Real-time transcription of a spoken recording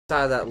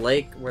Side of that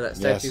lake where that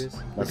statue is.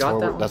 We got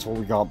that one? That's what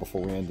we got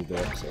before we ended the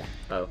episode.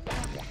 Oh.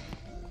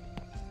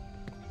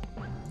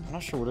 I'm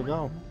not sure where to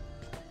go.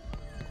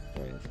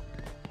 Wait.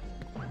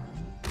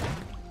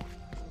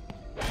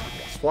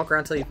 Just walk around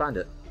until you find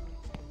it.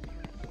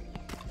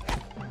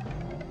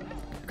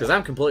 Because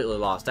I'm completely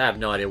lost. I have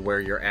no idea where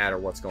you're at or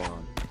what's going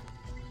on.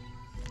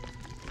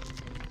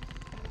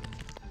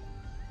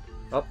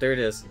 Oh, there it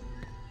is.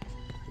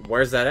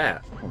 Where's that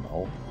at? I don't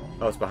know.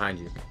 Oh, it's behind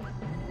you.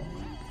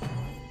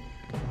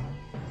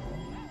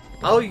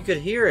 Oh, you could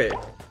hear it.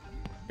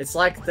 It's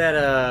like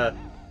that,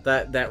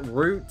 that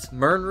root,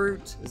 Mern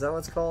root, is that what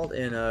it's called?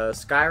 In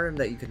Skyrim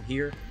that you can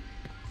hear?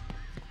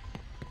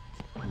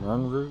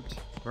 Mern root?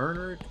 Mern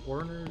root?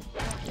 Wern root?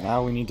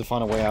 Now we need to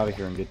find a way out of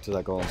here and get to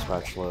that golden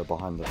spatula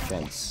behind the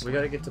fence. We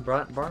gotta get to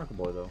Barnacle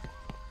Boy, though.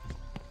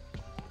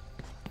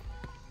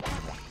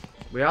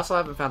 We also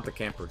haven't found the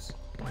campers.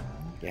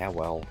 Yeah,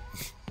 well.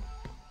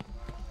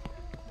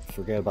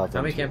 Forget about them.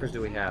 How many campers do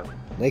we have?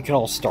 They can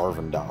all starve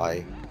and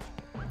die.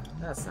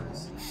 That's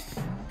nice.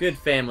 Good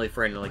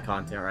family-friendly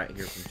content right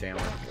here from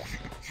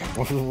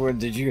Chandler.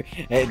 Did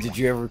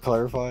you ever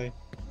clarify?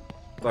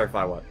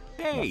 Clarify what?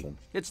 Hey, Nothing.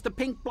 it's the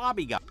pink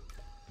blobby guy.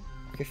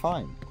 Okay,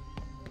 fine.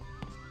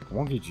 I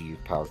won't get you your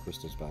power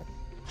crystals back.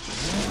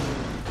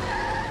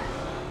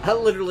 I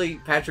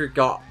literally, Patrick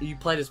got... You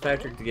played as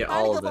Patrick to get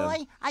all of them.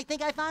 Boy, I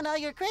think I found all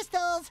your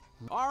crystals.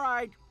 All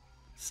right,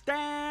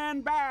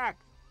 stand back.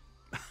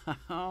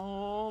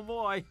 Oh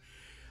boy.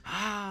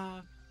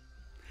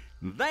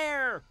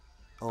 There.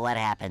 What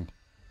happened?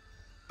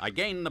 I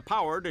gained the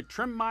power to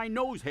trim my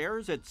nose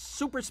hairs at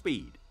super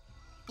speed.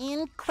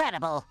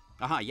 Incredible.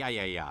 Yeah,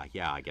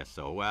 I guess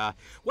so.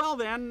 Well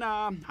then,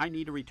 I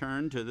need to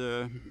return to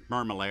the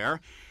Mermalair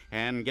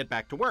and get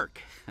back to work.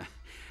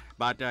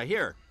 But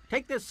here,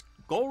 take this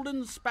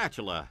golden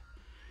spatula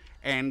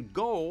and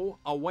go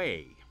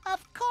away.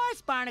 Of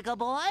course, Barnacle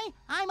Boy.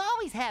 I'm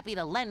always happy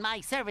to lend my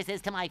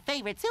services to my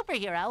favorite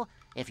superhero.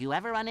 If you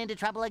ever run into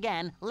trouble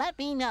again, let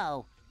me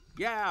know.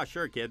 Yeah,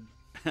 sure, kid.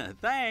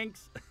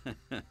 Thanks.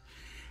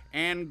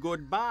 And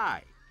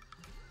goodbye.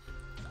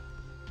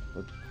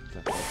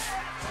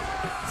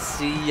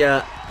 See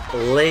ya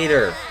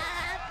later.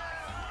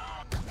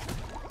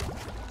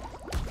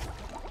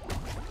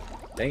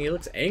 Dang, he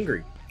looks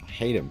angry. I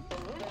hate him.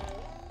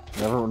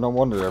 No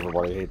wonder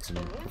everybody hates him.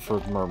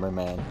 Preferred Merman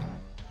Man.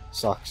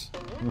 Sucks.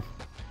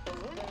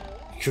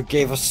 You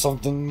gave us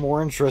something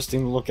more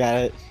interesting to look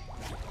at it.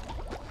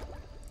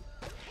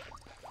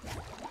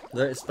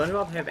 Does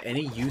Spongebob have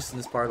any use in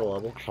this part of the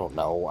level? I don't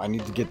know. I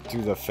need to get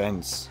through the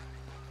fence.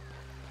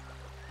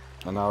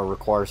 And now I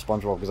require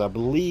Spongebob because I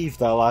believe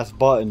that last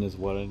button is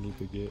what I need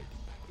to get.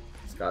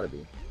 It's gotta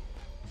be.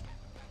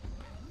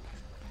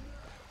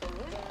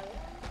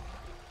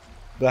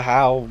 The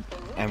how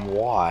and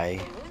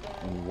why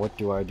and what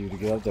do I do to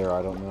get up there,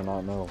 I don't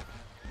know.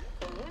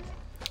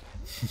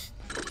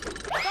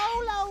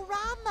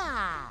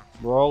 Bolorama!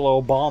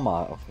 Roll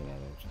Obama. Okay, that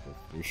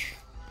was good.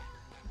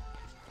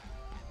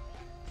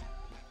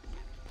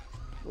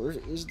 Where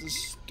is this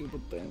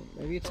stupid thing?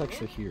 Maybe it's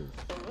actually here.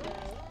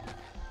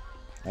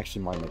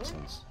 Actually, might make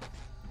sense.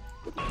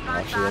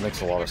 Actually, that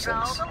makes a lot of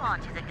sense.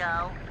 Actually,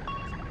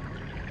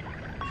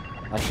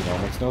 no,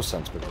 it makes no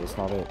sense because it's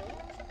not it.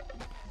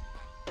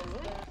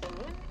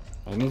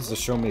 It needs to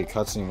show me a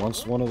cutscene.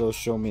 Once one of those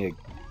show me a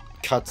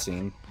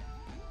cutscene.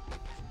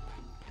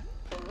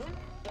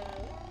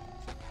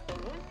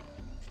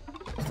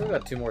 Still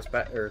got two more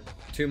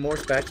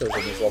spatulas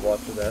in this level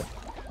after that.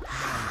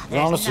 I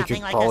honestly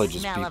could probably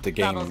just beat the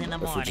game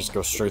if we just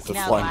go straight to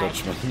Flying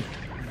Dutchman.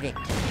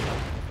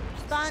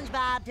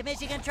 SpongeBob to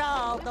mission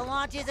control. The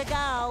launch is a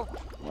go.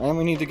 And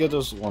we need to get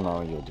those. Well,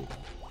 no, you'll do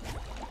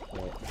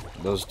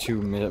that. Those two.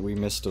 We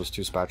missed those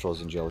two spatulas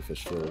and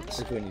jellyfish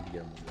fillets. I think we need to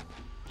get them.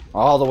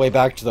 All the way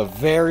back to the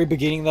very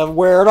beginning of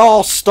where it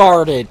all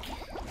started.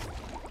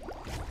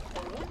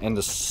 And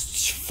the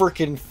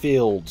freaking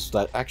fields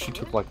that actually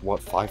took like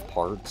what 5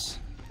 parts?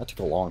 That took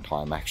a long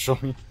time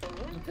actually.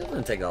 It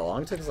didn't take that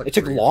long. It took us like. It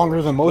took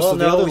longer than most of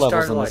the other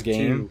levels in this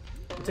game.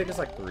 It took us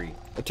like 3.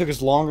 It took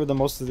us longer than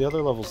most of the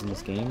other levels in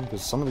this game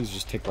because some of these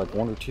just take like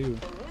 1 or 2.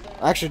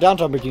 Actually,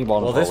 downtown Bikini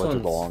Bottom probably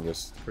took the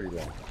longest. Pretty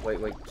long.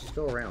 Wait, just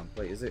go around.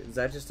 Wait, is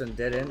that just a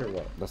dead end or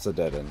what? That's a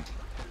dead end.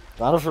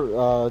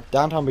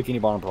 Downtown Bikini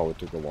Bottom probably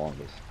took the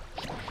longest.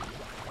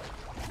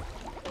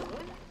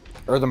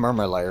 Or the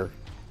Mermaid Lair.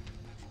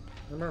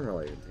 The Mermaid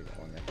Lair didn't take that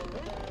long after.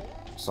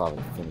 Still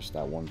haven't finished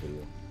that one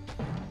video.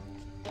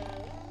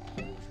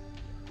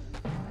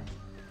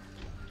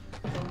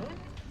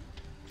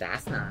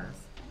 That's nice.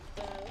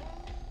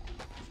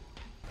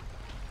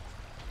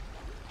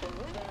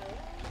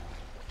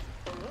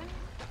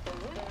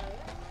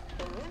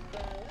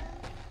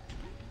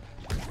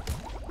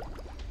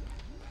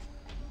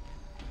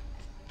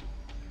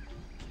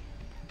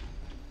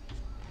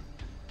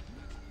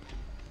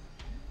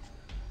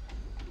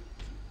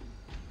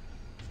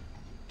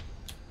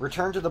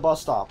 Return to the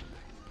bus stop.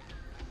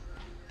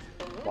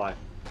 Why?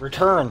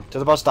 Return to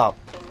the bus stop.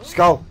 Let's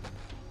go.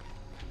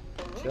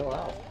 Chill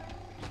out.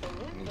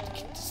 I need to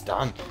get this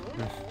done.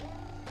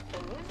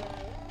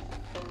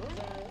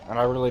 And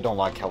I really don't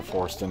like Kelp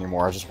Forest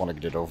anymore. I just want to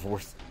get it over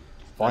with.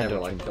 I never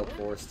liked Kelp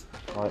Forest.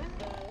 What?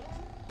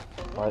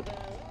 What?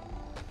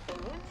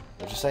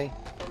 What'd you say?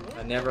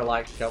 I never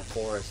liked Kelp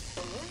Forest.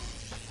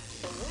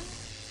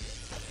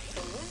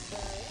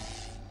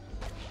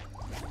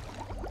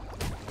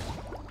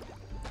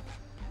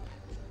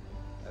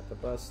 At the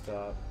bus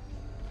stop.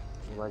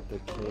 Right to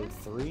cave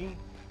 3? Wait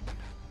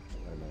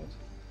a minute.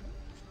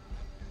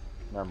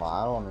 Never mind,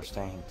 I don't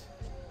understand.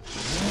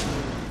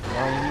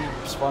 No, you need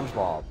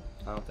Spongebob.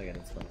 I don't think I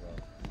need SpongeBob.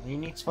 You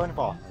need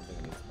Spongebob. I don't think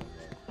I need SpongeBob.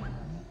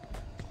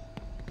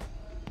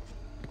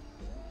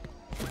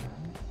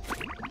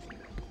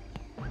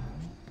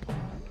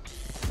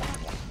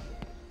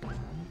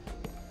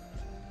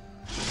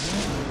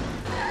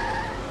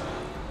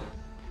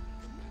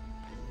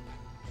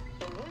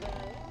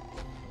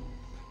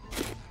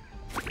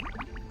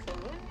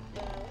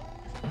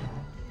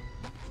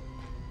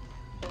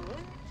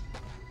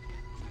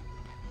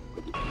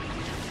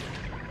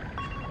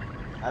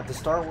 At the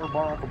start, we're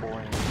Barnacle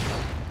Boy.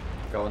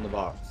 Go in the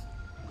box.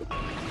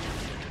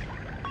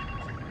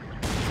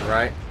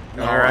 Right?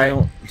 No, Am I right? I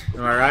don't-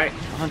 Am I right?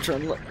 I'm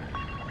trying to look.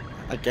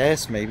 I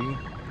guess, maybe.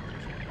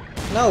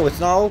 No, it's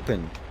not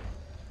open.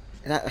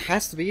 That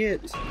has to be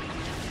it.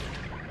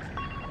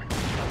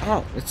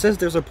 Oh, it says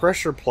there's a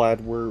pressure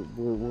pad where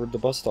the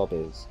bus stop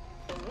is.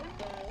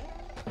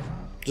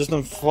 Just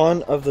in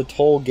front of the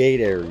toll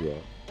gate area.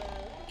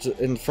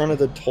 In front of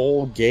the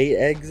toll gate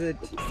exit?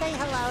 Say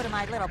hello to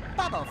my little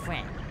bubble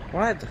friend.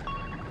 What?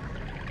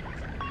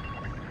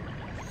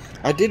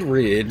 I did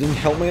read it. It didn't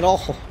help me at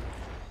all.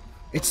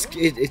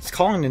 It's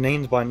calling the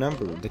names by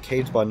number, the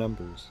caves by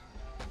numbers.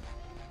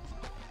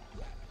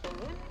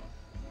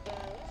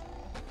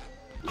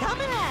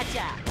 Coming at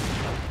ya!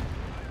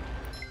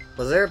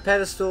 Was there a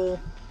pedestal?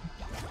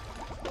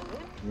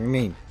 What do you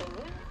mean?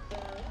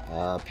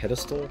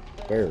 Pedestal?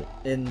 Where?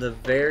 In the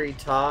very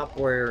top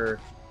where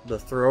the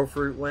throw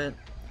fruit went?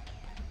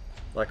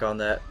 Like on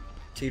that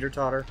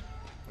teeter-totter?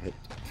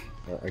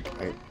 I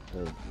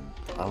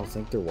don't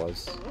think there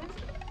was.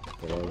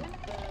 But,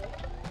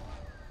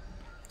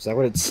 is that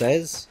what it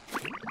says?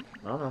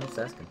 I don't know, I'm just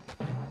asking.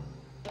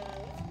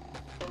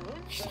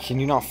 Can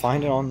you not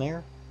find it on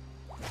there?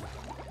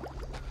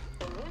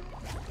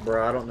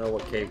 Bro, I don't know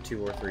what cave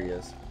 2 or 3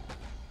 is.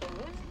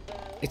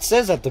 It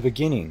says at the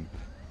beginning.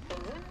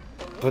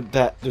 But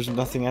there's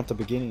nothing at the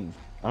beginning.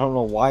 I don't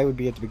know why it would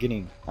be at the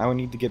beginning. I would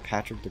need to get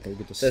Patrick to go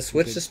get the... It says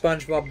switch to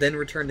SpongeBob, then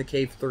return to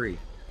cave 3.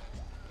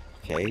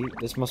 Okay,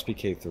 this must be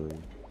cave 3.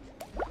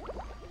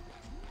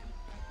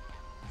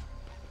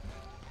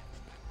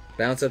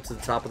 Bounce up to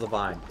the top of the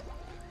vine.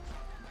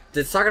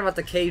 It's talking about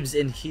the caves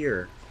in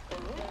here.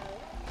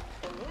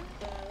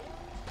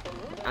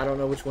 I don't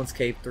know which one's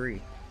cave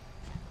 3.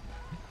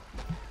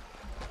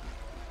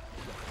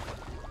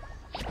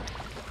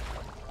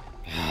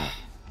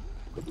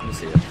 Let me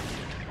see it.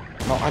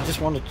 No, I just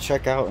want to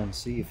check out and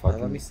see if I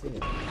can... Let me see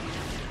it.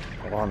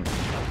 Hold on.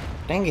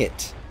 Dang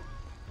it!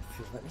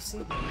 Let me see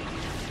it.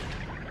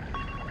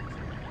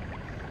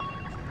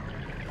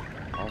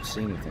 I don't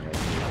see anything up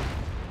here.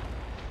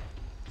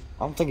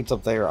 I don't think it's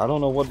up there. I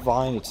don't know what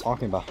vine it's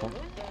talking about.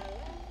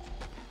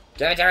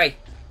 Jerry!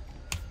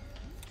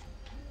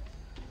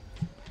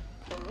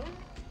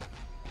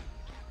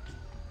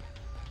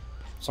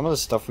 Some of the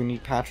stuff we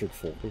need Patrick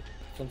for. So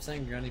I'm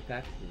saying you're gonna need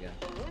Patrick again.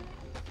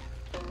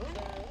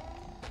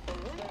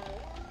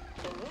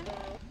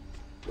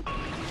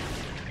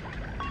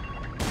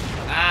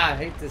 Ah, I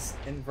hate this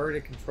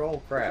inverted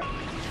control crap.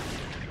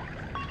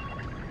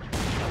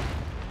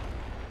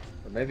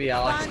 Or maybe I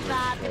like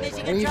SpongeBob, inverted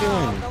Mission control. What are you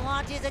Control, doing? the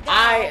launch is a go.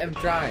 I am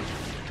trying.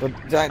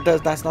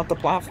 But that's not the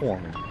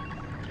platform.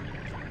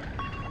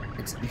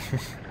 It's...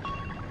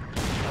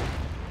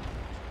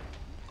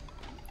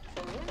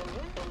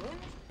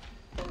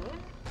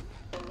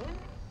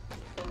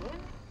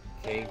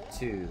 Cave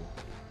 2.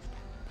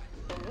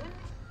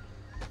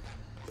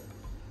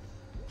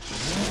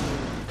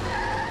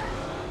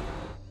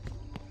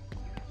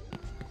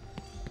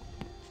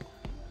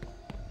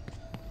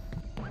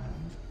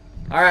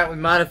 Alright, we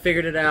might have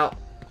figured it out.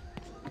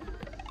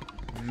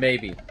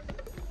 Maybe.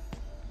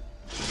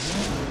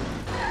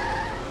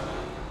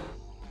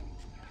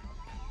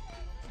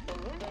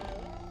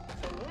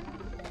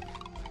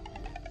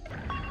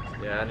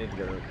 Yeah, I need to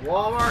go to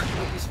Walmart and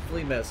get you some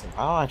flea medicine.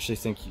 I don't actually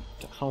think you...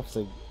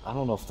 I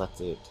don't know if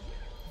that's it.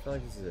 I feel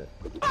like this is it.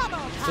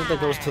 I think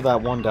that goes to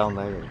that one down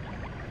there.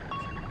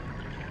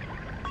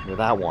 Yeah,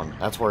 that one.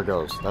 That's where it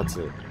goes. That's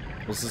it.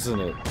 This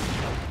isn't it.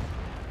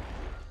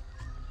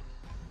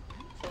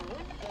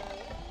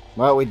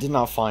 Well, we did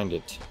not find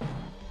it.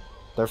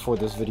 Therefore,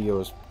 this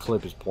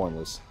clip is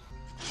pointless.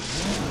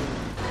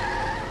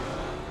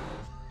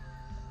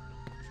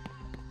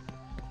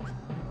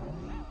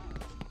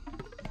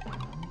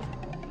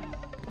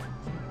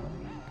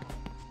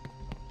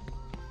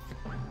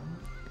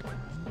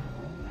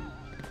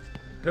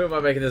 Who am I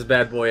making this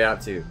bad boy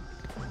out to?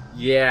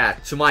 Yeah,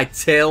 to my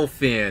tail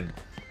fin.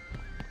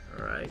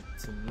 Alright,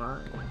 to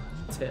my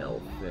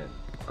tail fin.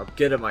 I'll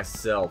get it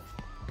myself.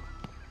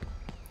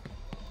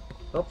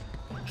 Oh,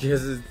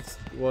 guess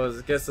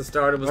the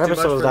stardom was What too much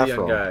episode for was the that young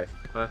from? guy.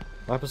 Huh?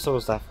 What episode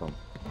was that from?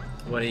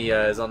 When he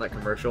is on that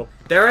commercial.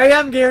 There I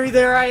am, Gary.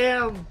 There I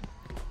am.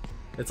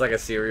 It's like a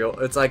cereal.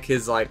 It's like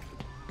his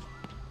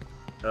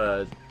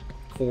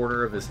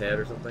corner of his head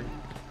or something.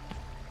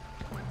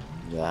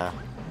 Yeah.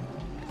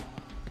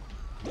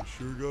 You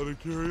sure gotta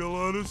carry a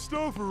lot of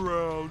stuff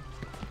around.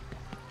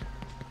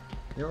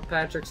 You know what,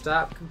 Patrick?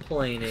 Stop I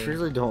complaining.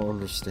 really don't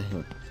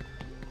understand.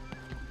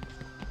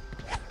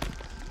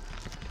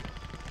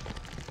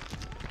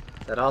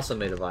 That also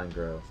made a vine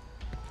grow.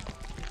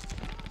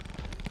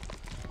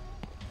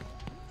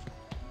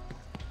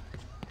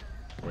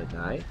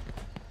 Midnight.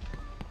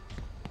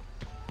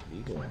 Where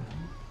you going?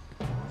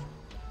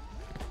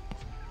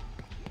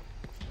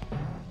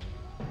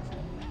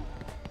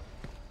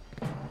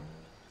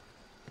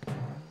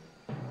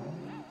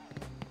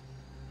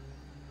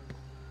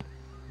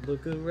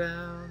 Look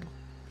around.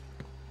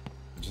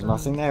 There's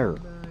nothing there.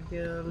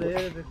 Get a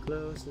little bit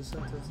closer,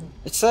 something.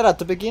 It said at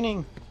the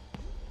beginning.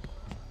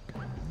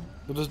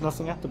 But there's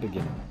nothing at the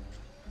beginning.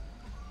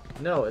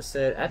 No, it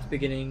said at the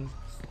beginning,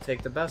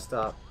 take the bus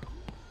stop,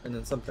 and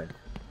then something.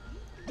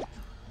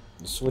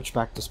 Switch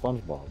back to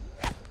Spongebob.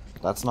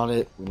 That's not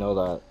it. We know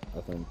that,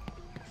 I think.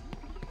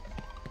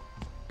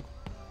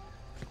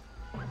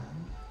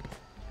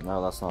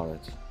 No, that's not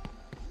it.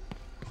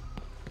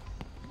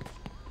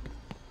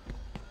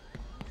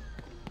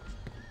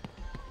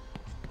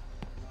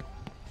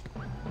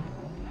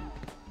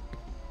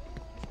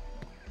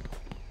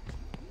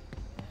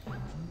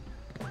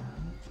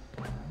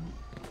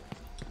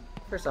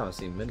 First time I've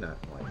seen Midnight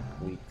in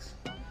like weeks.